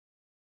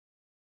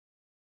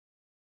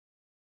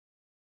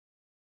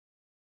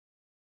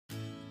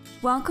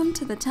Welcome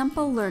to the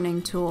Temple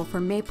Learning Tool for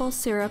Maple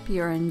Syrup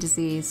Urine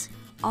Disease,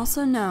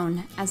 also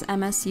known as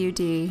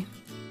MSUD.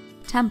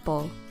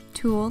 Temple,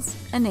 Tools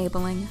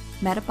Enabling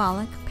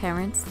Metabolic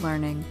Parents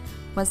Learning,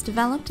 was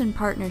developed in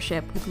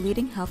partnership with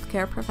leading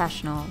healthcare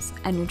professionals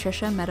and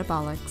Nutricia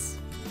Metabolics.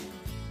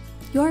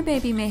 Your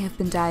baby may have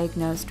been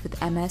diagnosed with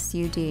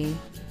MSUD.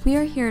 We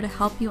are here to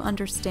help you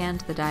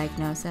understand the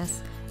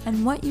diagnosis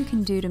and what you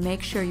can do to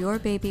make sure your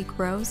baby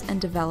grows and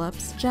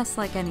develops just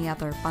like any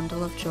other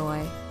bundle of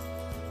joy.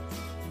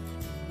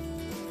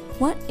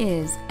 What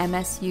is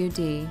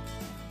MSUD?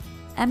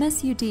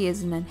 MSUD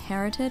is an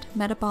inherited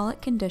metabolic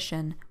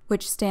condition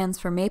which stands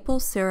for maple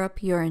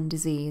syrup urine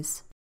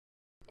disease.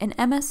 In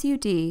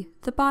MSUD,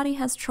 the body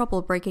has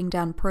trouble breaking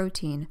down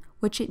protein,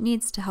 which it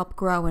needs to help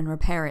grow and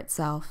repair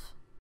itself.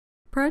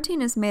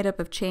 Protein is made up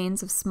of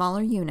chains of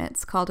smaller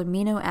units called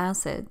amino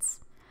acids.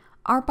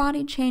 Our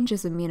body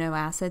changes amino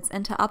acids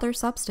into other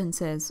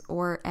substances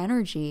or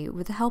energy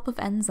with the help of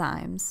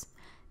enzymes.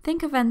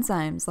 Think of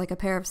enzymes like a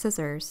pair of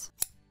scissors.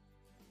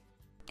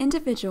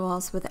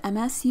 Individuals with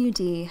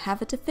MSUD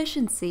have a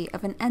deficiency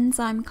of an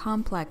enzyme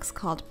complex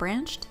called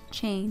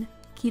branched-chain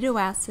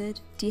ketoacid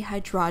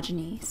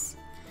dehydrogenase.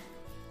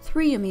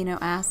 3 amino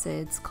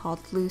acids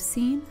called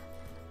leucine,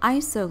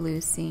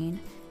 isoleucine,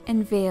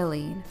 and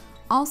valine,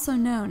 also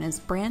known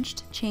as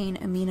branched-chain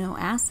amino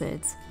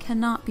acids,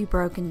 cannot be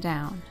broken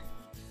down.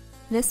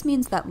 This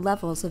means that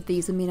levels of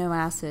these amino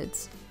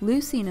acids,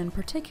 leucine in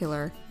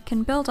particular,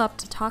 can build up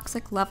to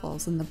toxic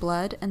levels in the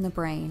blood and the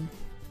brain.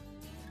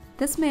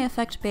 This may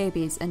affect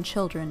babies and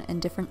children in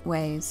different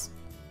ways.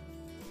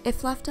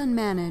 If left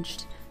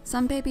unmanaged,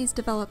 some babies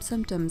develop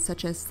symptoms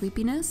such as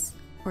sleepiness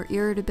or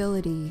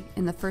irritability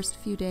in the first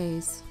few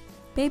days.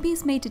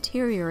 Babies may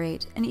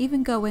deteriorate and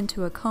even go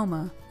into a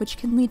coma, which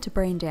can lead to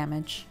brain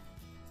damage.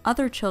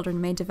 Other children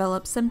may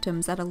develop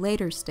symptoms at a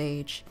later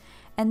stage,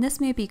 and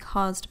this may be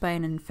caused by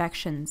an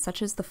infection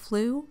such as the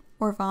flu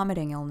or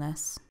vomiting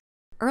illness.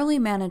 Early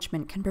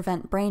management can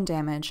prevent brain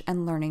damage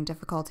and learning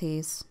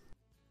difficulties.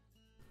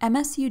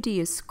 MSUD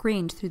is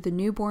screened through the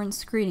newborn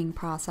screening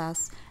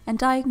process and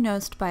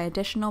diagnosed by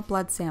additional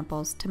blood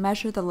samples to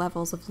measure the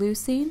levels of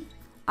leucine,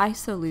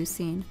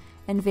 isoleucine,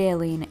 and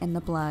valine in the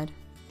blood.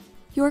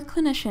 Your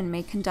clinician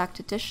may conduct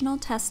additional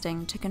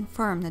testing to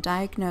confirm the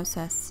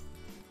diagnosis.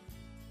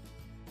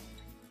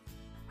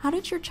 How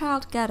did your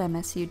child get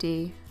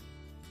MSUD?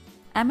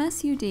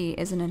 MSUD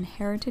is an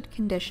inherited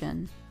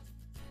condition.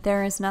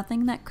 There is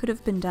nothing that could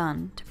have been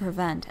done to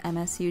prevent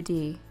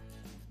MSUD.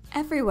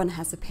 Everyone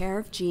has a pair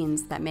of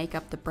genes that make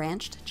up the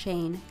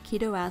branched-chain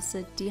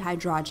ketoacid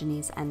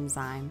dehydrogenase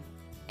enzyme.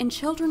 In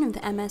children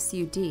with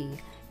MSUD,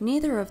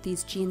 neither of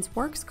these genes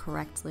works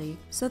correctly,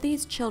 so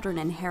these children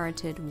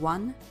inherited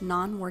one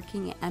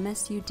non-working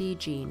MSUD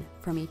gene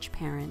from each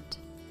parent.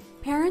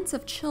 Parents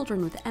of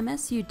children with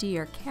MSUD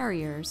are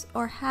carriers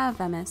or have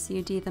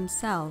MSUD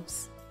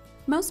themselves.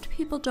 Most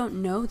people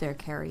don't know they're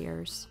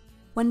carriers.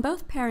 When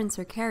both parents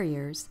are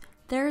carriers,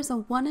 there is a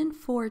 1 in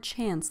 4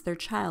 chance their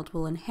child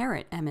will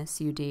inherit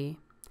MSUD.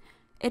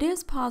 It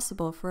is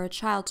possible for a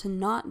child to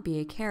not be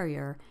a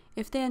carrier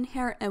if they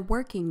inherit a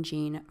working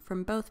gene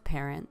from both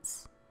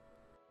parents.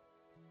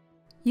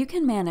 You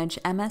can manage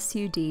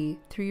MSUD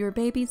through your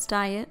baby's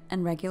diet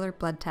and regular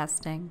blood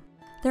testing.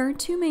 There are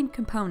 2 main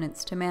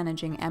components to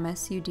managing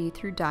MSUD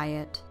through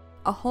diet: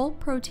 a whole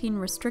protein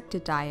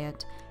restricted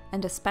diet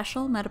and a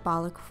special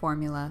metabolic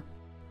formula.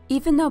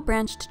 Even though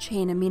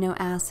branched-chain amino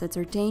acids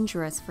are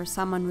dangerous for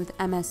someone with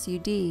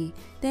MSUD,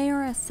 they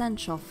are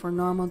essential for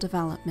normal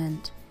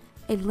development.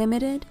 A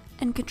limited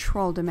and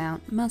controlled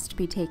amount must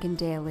be taken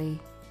daily.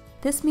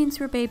 This means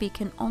your baby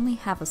can only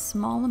have a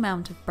small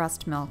amount of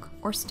breast milk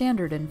or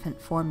standard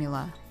infant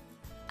formula.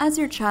 As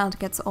your child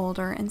gets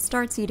older and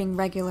starts eating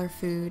regular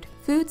food,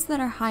 foods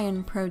that are high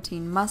in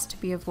protein must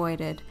be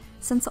avoided,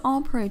 since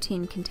all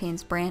protein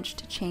contains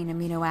branched-chain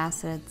amino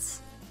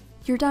acids.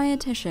 Your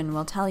dietitian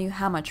will tell you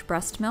how much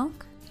breast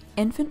milk,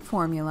 infant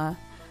formula,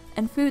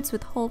 and foods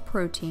with whole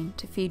protein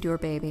to feed your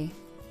baby.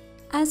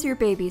 As your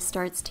baby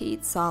starts to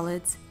eat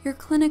solids, your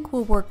clinic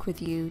will work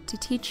with you to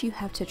teach you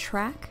how to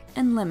track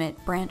and limit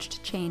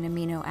branched-chain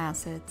amino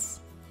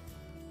acids.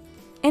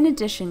 In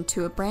addition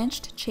to a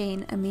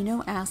branched-chain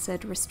amino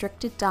acid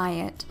restricted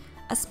diet,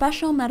 a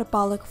special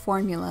metabolic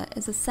formula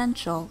is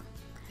essential.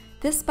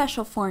 This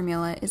special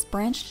formula is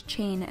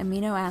branched-chain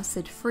amino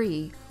acid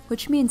free,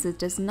 which means it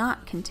does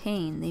not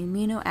contain the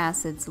amino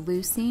acids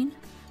leucine,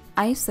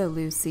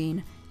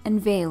 isoleucine,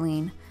 and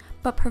valine,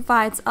 but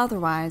provides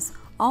otherwise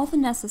all the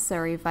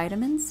necessary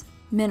vitamins,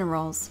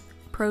 minerals,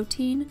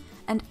 protein,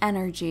 and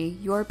energy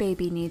your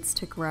baby needs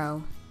to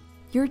grow.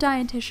 Your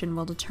dietitian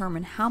will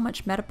determine how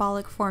much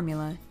metabolic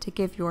formula to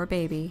give your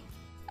baby.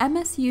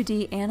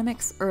 MSUD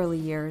Animix Early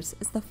Years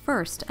is the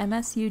first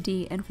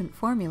MSUD infant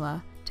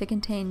formula to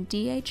contain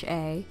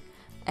DHA,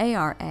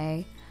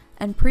 ARA,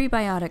 and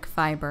prebiotic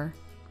fiber.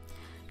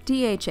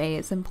 DHA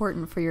is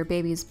important for your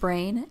baby's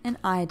brain and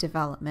eye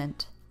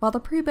development, while the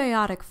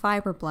prebiotic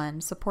fiber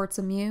blend supports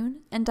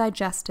immune and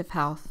digestive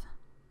health.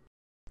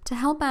 To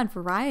help add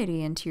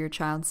variety into your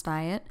child's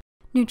diet,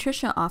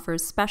 Nutricia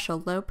offers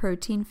special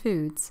low-protein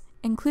foods,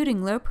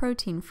 including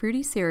low-protein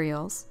fruity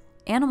cereals,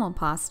 animal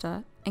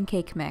pasta, and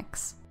cake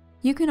mix.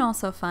 You can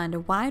also find a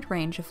wide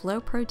range of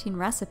low-protein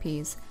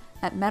recipes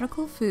at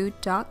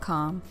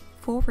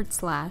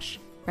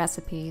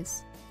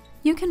medicalfood.com/recipes.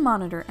 You can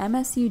monitor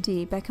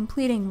MSUD by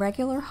completing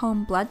regular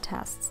home blood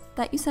tests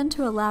that you send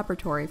to a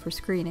laboratory for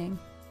screening.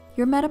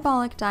 Your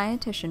metabolic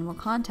dietitian will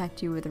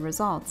contact you with the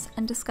results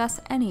and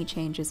discuss any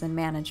changes in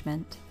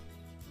management.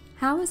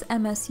 How is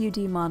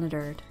MSUD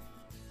monitored?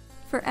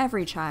 For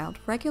every child,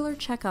 regular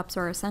checkups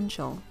are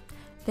essential.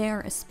 They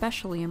are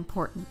especially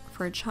important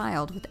for a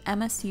child with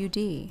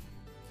MSUD.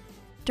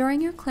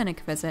 During your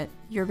clinic visit,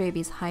 your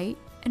baby's height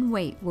and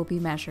weight will be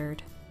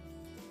measured.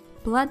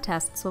 Blood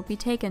tests will be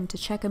taken to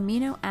check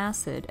amino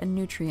acid and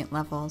nutrient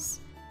levels.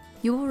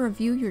 You will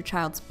review your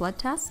child's blood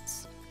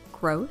tests,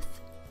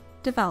 growth,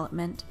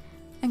 development,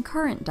 and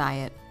current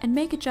diet and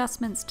make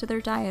adjustments to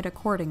their diet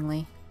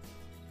accordingly.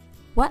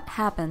 What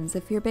happens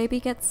if your baby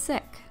gets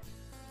sick?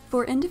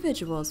 For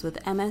individuals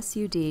with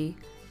MSUD,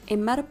 a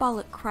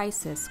metabolic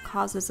crisis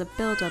causes a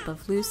buildup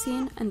of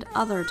leucine and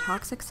other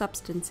toxic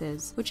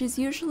substances, which is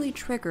usually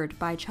triggered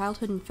by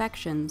childhood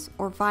infections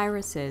or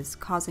viruses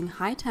causing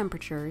high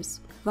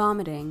temperatures,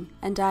 vomiting,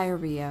 and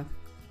diarrhea.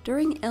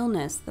 During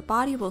illness, the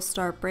body will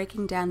start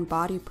breaking down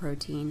body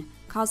protein,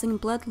 causing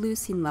blood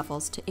leucine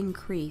levels to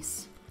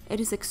increase. It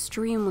is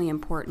extremely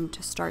important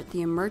to start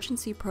the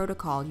emergency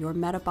protocol your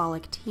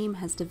metabolic team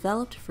has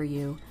developed for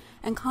you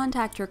and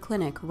contact your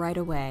clinic right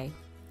away.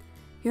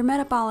 Your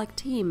metabolic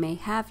team may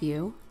have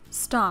you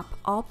stop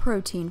all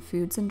protein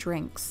foods and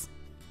drinks,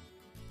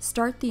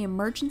 start the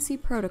emergency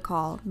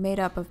protocol made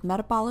up of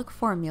metabolic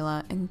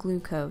formula and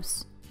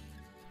glucose,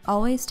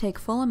 always take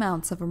full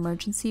amounts of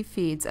emergency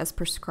feeds as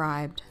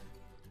prescribed.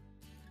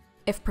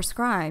 If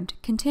prescribed,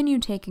 continue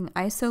taking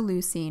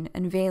isoleucine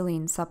and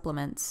valine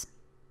supplements.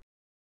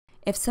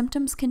 If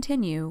symptoms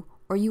continue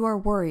or you are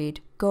worried,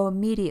 go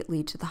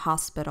immediately to the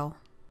hospital.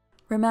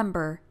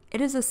 Remember,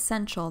 it is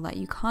essential that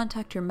you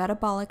contact your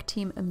metabolic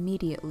team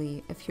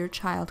immediately if your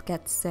child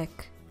gets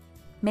sick.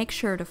 Make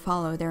sure to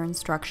follow their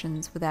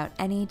instructions without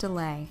any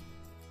delay.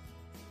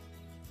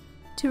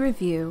 To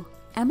review,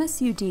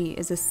 MSUD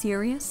is a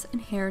serious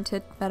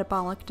inherited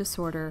metabolic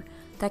disorder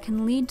that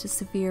can lead to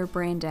severe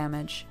brain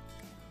damage.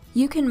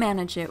 You can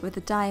manage it with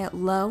a diet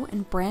low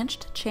in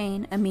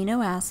branched-chain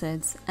amino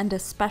acids and a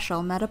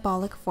special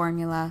metabolic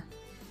formula.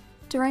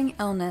 During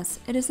illness,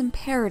 it is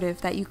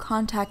imperative that you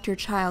contact your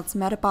child's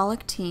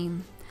metabolic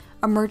team.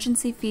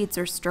 Emergency feeds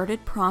are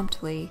started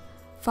promptly,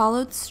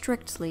 followed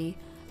strictly,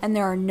 and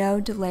there are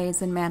no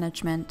delays in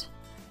management.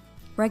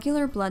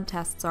 Regular blood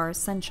tests are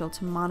essential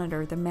to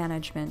monitor the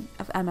management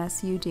of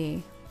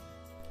MSUD.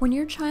 When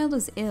your child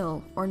is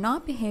ill or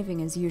not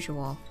behaving as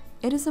usual,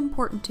 it is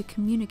important to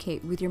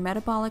communicate with your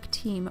metabolic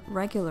team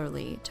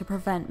regularly to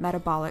prevent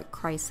metabolic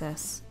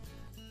crisis.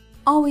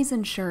 Always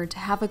ensure to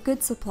have a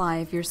good supply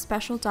of your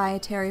special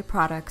dietary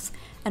products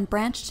and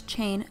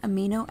branched-chain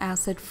amino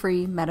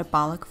acid-free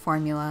metabolic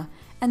formula,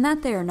 and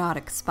that they are not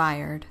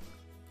expired.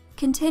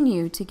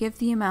 Continue to give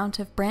the amount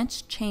of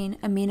branched-chain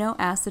amino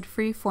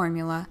acid-free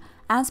formula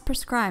as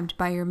prescribed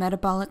by your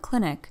metabolic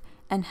clinic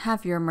and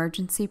have your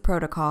emergency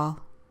protocol.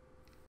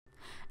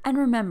 And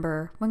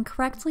remember, when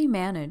correctly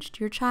managed,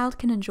 your child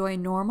can enjoy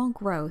normal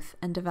growth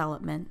and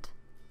development.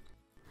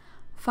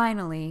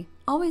 Finally,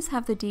 always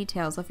have the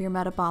details of your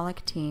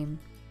metabolic team.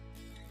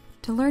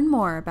 To learn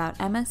more about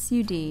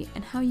MSUD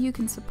and how you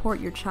can support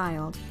your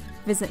child,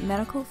 visit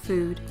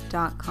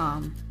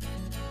medicalfood.com.